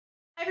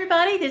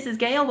everybody, this is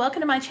Gayle.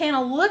 Welcome to my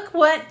channel. Look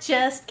what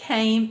just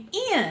came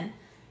in.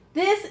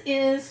 This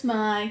is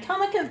my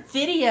Comica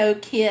video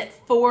kit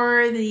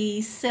for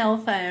the cell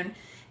phone.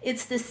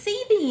 It's the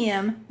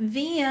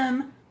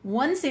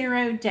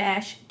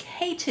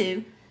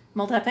CVM-V10-K2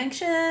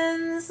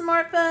 multifunction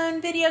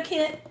smartphone video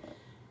kit.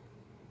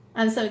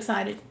 I'm so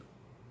excited.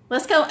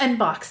 Let's go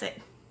unbox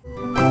it.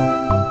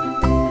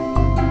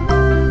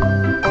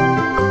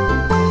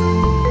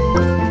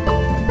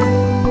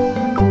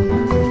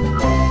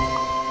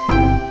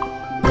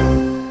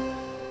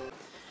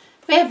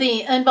 We have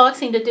the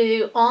unboxing to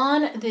do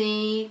on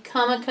the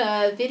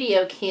Comica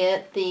video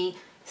kit, the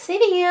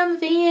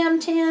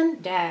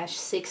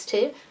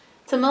CVM-V10-K2.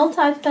 It's a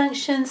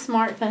multifunction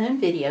smartphone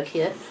video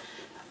kit.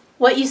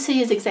 What you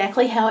see is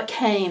exactly how it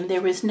came.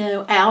 There was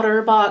no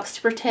outer box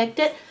to protect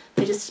it.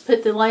 They just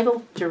put the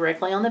label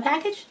directly on the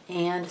package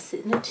and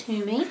sent it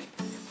to me.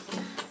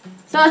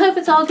 So I hope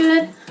it's all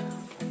good.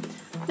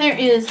 There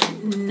is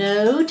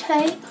no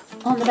tape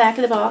on the back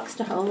of the box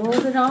to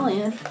hold it all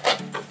in.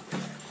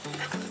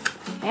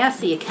 I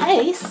see a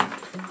case,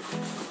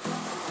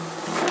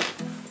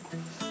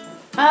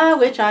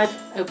 which I've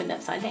opened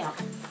upside down.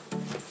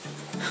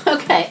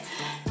 Okay,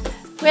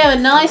 we have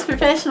a nice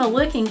professional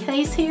looking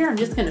case here. I'm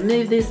just going to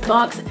move this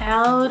box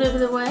out of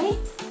the way.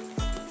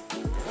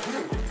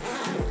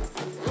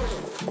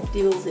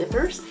 Dual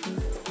zippers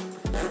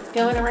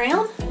going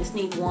around. I just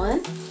need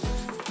one.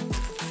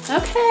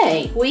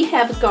 Okay, we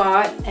have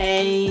got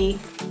a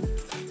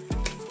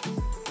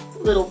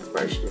little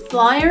brochure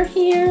flyer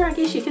here, I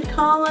guess you could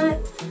call it.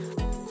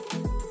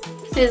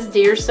 It says,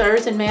 "Dear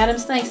sirs and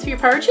madams, thanks for your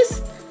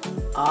purchase.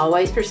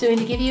 Always pursuing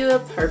to give you a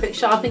perfect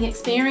shopping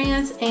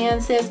experience,"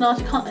 and says not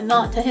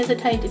to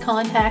hesitate to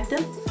contact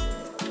them.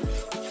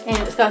 And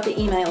it's got the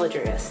email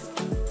address.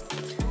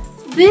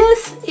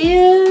 This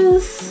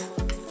is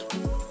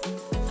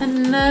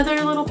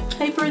another little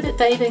paper that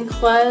they've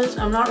enclosed.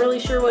 I'm not really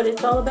sure what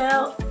it's all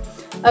about.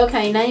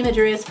 Okay, name,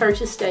 address,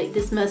 purchase date.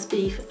 This must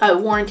be, oh,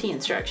 warranty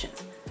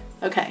instructions.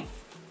 Okay,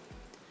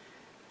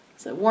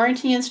 so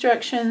warranty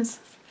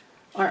instructions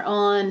are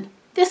on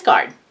this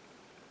card.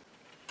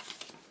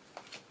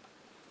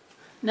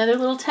 Another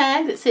little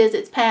tag that says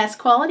it's passed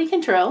quality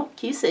control,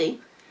 QC,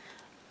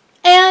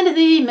 and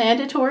the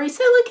mandatory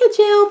silica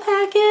gel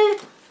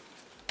packet.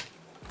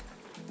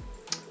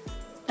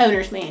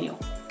 Owner's manual,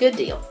 good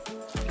deal.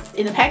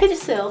 In the package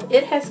itself,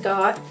 it has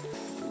got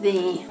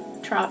the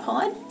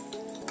tripod,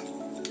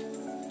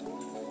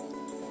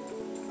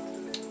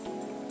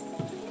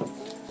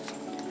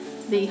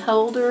 the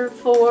holder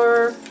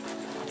for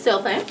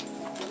cell phone.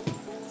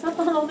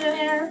 Something over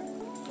there.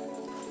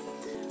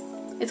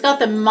 It's got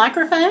the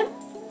microphone,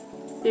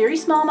 very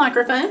small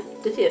microphone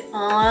to fit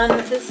on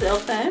the cell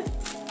phone.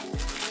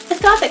 It's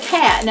got the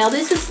cat. Now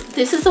this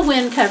is a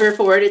wind cover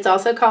for it. It's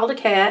also called a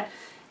cat,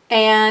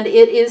 and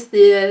it is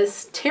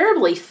this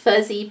terribly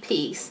fuzzy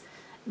piece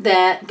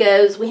that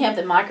goes. We have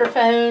the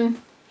microphone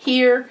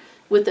here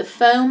with the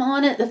foam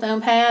on it, the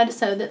foam pad.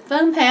 So the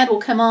foam pad will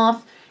come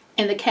off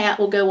and the cat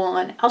will go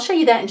on. I'll show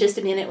you that in just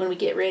a minute when we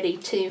get ready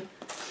to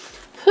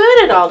put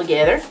it all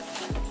together.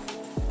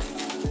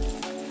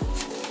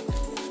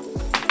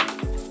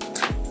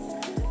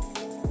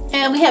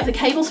 And we have the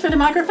cables for the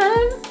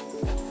microphone.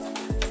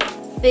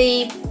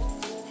 The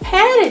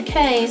padded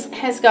case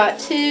has got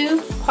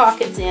two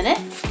pockets in it.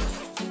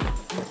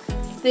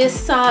 This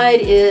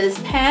side is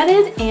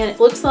padded and it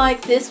looks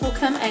like this will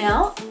come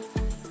out.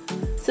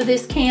 So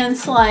this can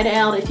slide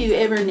out if you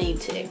ever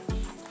need to.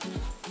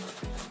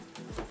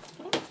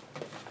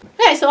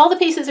 Okay, so all the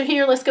pieces are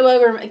here. Let's go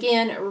over them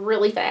again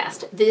really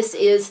fast. This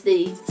is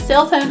the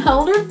cell phone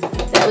holder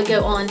that would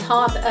go on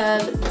top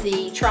of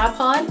the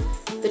tripod.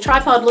 The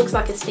tripod looks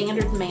like a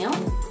standard mount.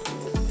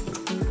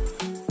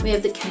 We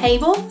have the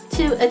cable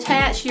to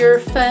attach your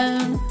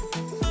phone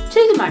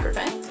to the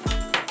microphone.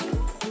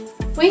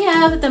 We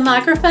have the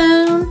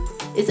microphone.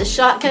 It's a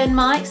shotgun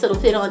mic, so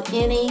it'll fit on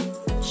any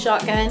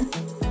shotgun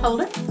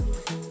holder.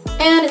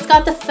 And it's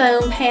got the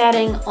foam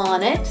padding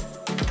on it.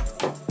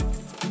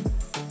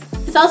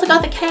 It's also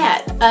got the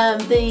cat,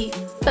 the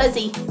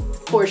fuzzy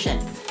portion.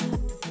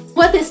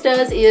 What this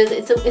does is,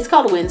 it's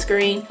called a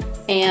windscreen,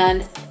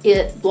 and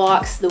it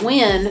blocks the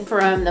wind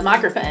from the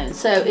microphone.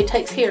 So it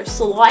takes care of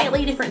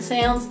slightly different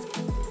sounds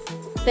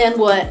than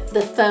what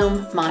the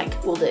foam mic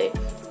will do.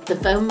 The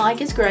foam mic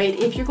is great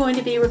if you're going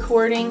to be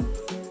recording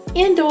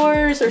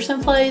indoors or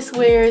someplace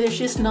where there's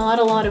just not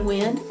a lot of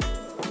wind.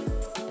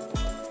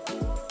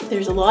 If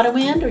there's a lot of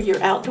wind or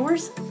you're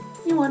outdoors,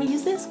 you want to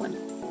use this one.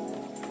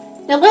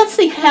 Now let's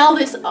see how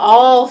this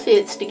all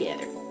fits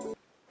together.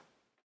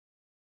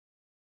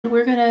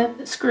 We're going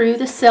to screw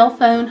the cell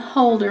phone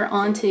holder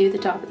onto the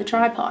top of the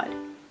tripod.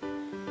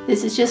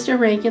 This is just a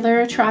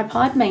regular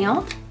tripod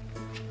mount.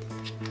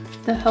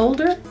 The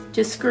holder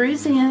just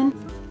screws in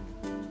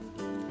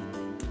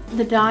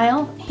the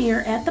dial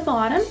here at the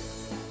bottom.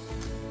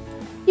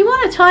 You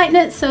want to tighten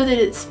it so that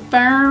it's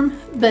firm,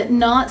 but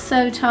not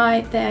so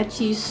tight that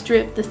you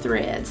strip the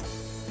threads.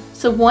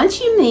 So once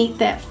you meet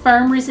that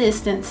firm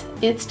resistance,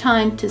 it's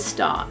time to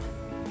stop.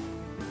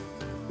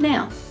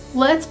 Now,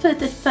 let's put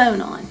the phone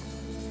on.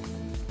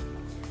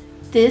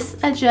 This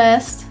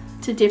adjusts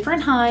to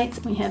different heights.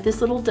 We have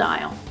this little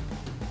dial.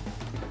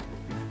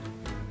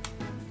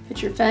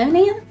 Put your phone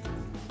in,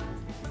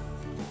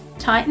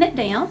 tighten it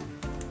down.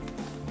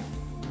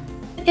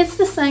 It's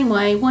the same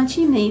way. Once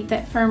you meet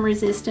that firm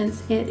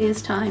resistance, it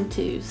is time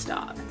to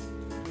stop.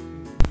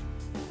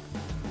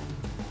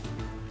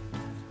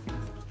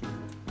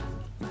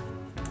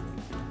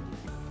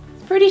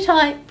 It's pretty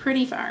tight,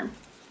 pretty firm.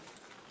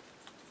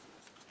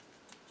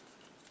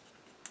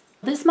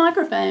 This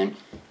microphone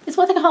is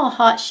what they call a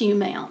hot shoe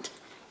mount,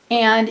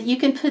 and you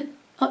can put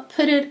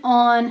it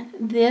on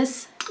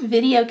this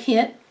video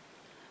kit,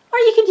 or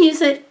you could use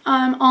it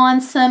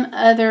on some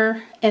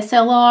other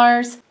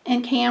SLRs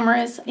and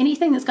cameras,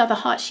 anything that's got the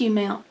hot shoe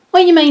mount.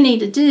 What you may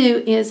need to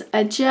do is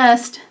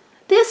adjust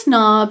this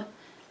knob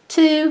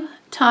to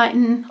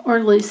tighten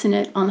or loosen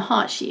it on the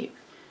hot shoe.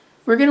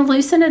 We're going to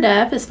loosen it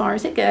up as far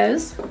as it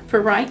goes for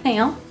right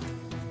now,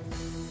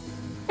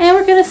 and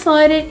we're going to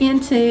slide it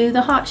into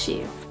the hot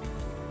shoe.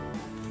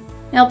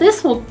 Now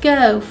this will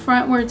go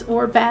frontwards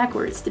or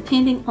backwards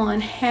depending on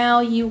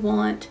how you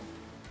want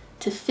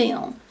to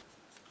film.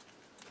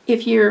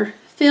 If you're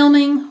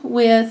filming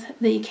with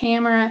the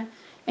camera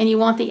and you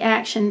want the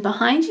action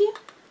behind you,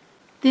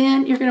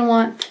 then you're going to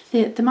want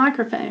the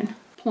microphone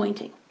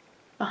pointing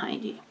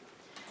behind you.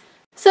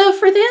 So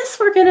for this,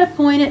 we're going to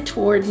point it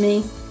toward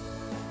me.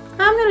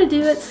 I'm going to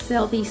do it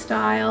selfie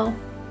style.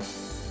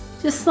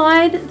 Just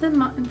slide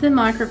the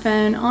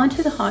microphone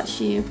onto the hot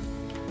shoe,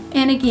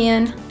 and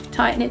again,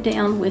 tighten it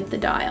down with the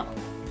dial.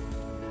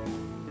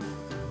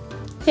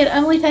 It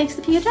only takes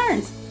a few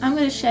turns. I'm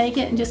going to shake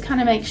it and just kind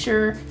of make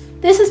sure.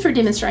 This is for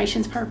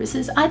demonstrations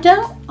purposes. I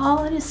don't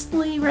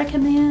honestly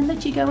recommend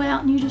that you go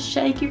out and you just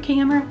shake your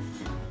camera,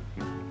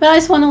 but I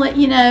just want to let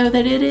you know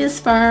that it is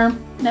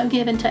firm, no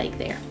give and take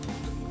there.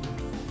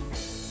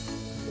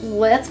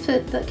 Let's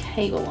put the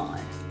cable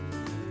on.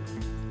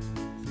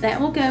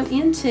 That will go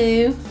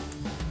into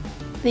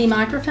the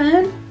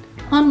microphone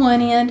on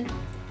one end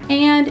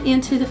and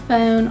into the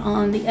phone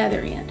on the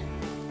other end.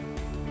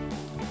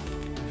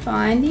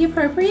 Find the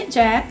appropriate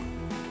jack.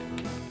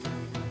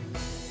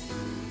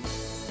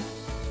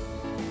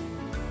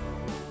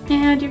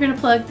 And you're going to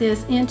plug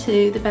this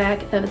into the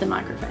back of the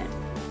microphone.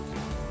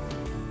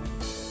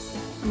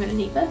 I'm going to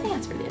need both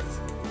hands for this.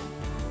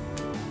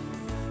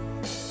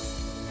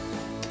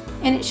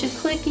 And it should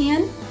click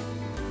in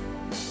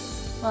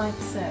like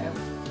so.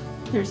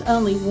 There's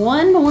only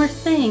one more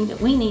thing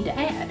that we need to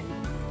add.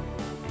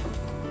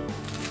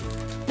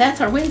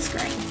 That's our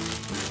windscreen.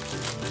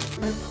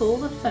 I'm going to pull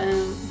the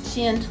phone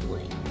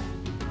gently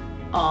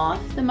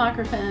off the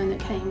microphone that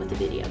came with the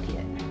video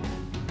kit.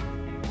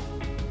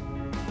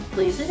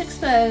 Leaves it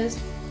exposed,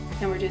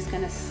 and we're just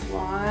going to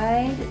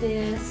slide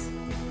this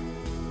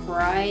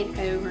right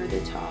over the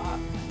top,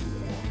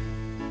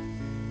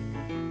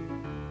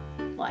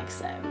 like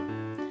so.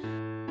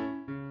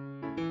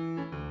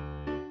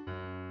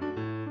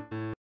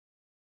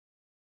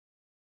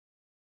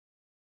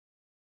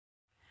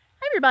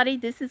 Hi everybody,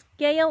 this is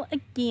Gayle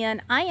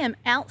again. I am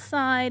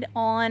outside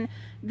on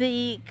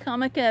the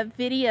Comica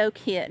video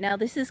kit. Now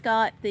this has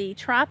got the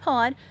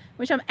tripod,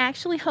 which I'm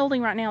actually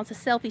holding right now. It's a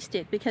selfie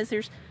stick because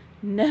there's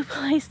no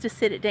place to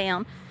sit it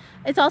down.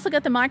 It's also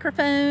got the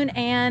microphone,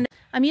 and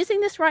I'm using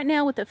this right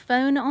now with the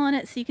phone on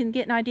it so you can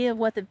get an idea of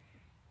what the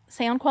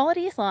sound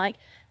quality is like.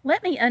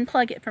 Let me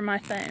unplug it from my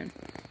phone.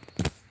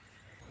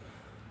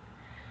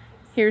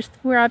 Here's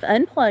where I've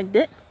unplugged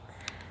it,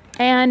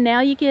 and now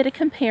you get a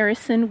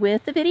comparison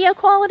with the video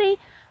quality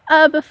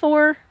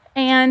before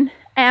and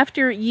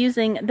after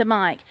using the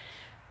mic.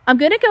 I'm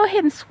going to go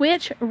ahead and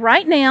switch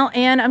right now,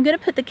 and I'm going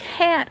to put the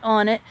cat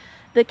on it.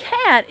 The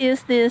cat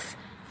is this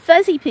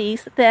fuzzy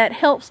piece that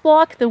helps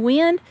block the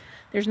wind.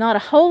 There's not a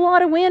whole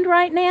lot of wind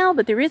right now,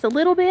 but there is a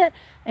little bit,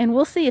 and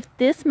we'll see if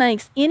this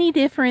makes any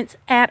difference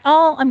at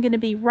all. I'm going to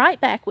be right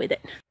back with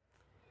it.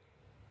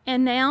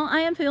 And now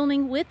I am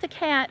filming with the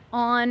cat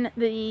on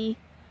the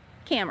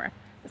camera.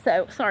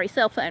 So, sorry,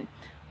 cell phone.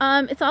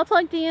 It's all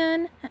plugged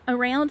in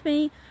around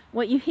me.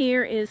 What you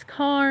hear is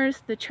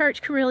cars. The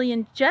church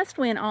carillon just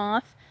went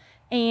off,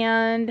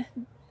 and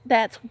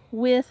that's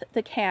with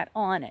the cat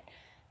on it.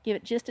 Give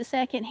it just a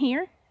second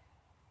here.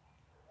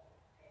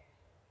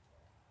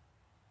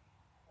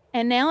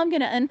 And now I'm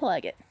going to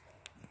unplug it.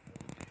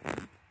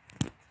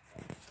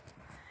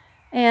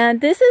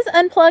 And this is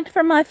unplugged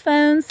from my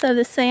phone, so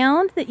the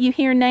sound that you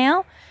hear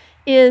now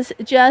is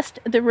just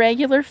the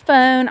regular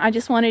phone. I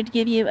just wanted to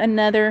give you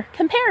another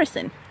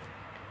comparison.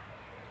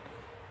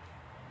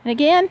 And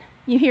again,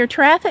 you hear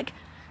traffic,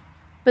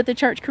 but the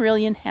church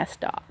carillon has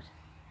stopped.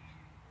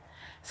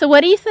 So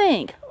what do you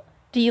think?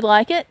 Do you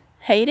like it?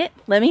 Hate it?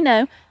 Let me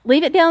know.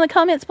 Leave it down in the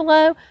comments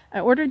below.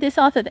 I ordered this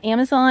off of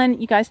Amazon.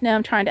 You guys know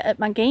I'm trying to up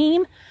my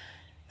game.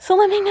 So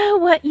let me know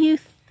what you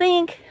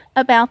think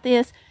about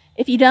this.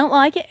 If you don't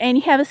like it and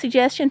you have a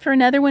suggestion for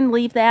another one,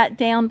 leave that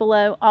down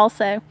below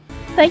also.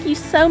 Thank you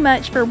so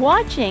much for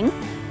watching.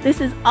 This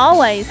is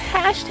always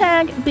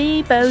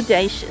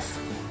 #BeBodacious.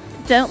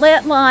 Don't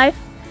let life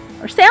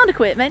or sound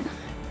equipment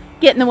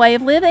get in the way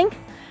of living,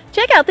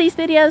 check out these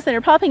videos that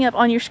are popping up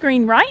on your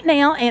screen right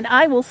now, and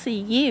I will see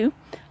you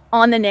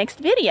on the next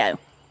video.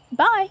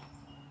 Bye.